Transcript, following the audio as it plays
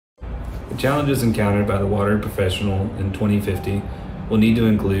The challenges encountered by the water professional in 2050 will need to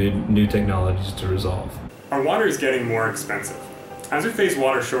include new technologies to resolve. Our water is getting more expensive. As we face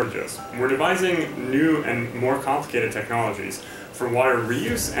water shortages, we're devising new and more complicated technologies for water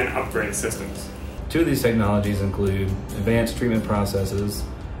reuse and upgrade systems. Two of these technologies include advanced treatment processes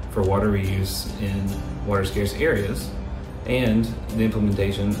for water reuse in water-scarce areas and the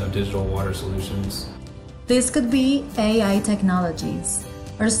implementation of digital water solutions. This could be AI technologies,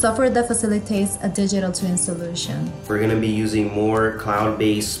 or software that facilitates a digital twin solution. We're going to be using more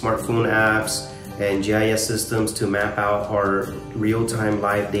cloud-based smartphone apps and GIS systems to map out our real-time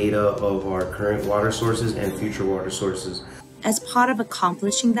live data of our current water sources and future water sources. As part of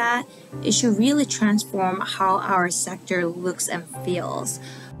accomplishing that, it should really transform how our sector looks and feels.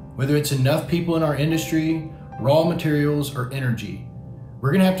 Whether it's enough people in our industry, raw materials, or energy,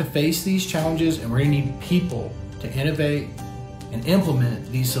 we're going to have to face these challenges, and we're going to need people to innovate and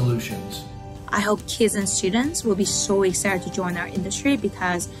implement these solutions. I hope kids and students will be so excited to join our industry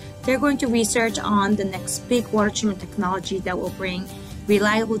because they're going to research on the next big water treatment technology that will bring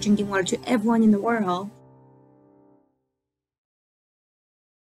reliable drinking water to everyone in the world.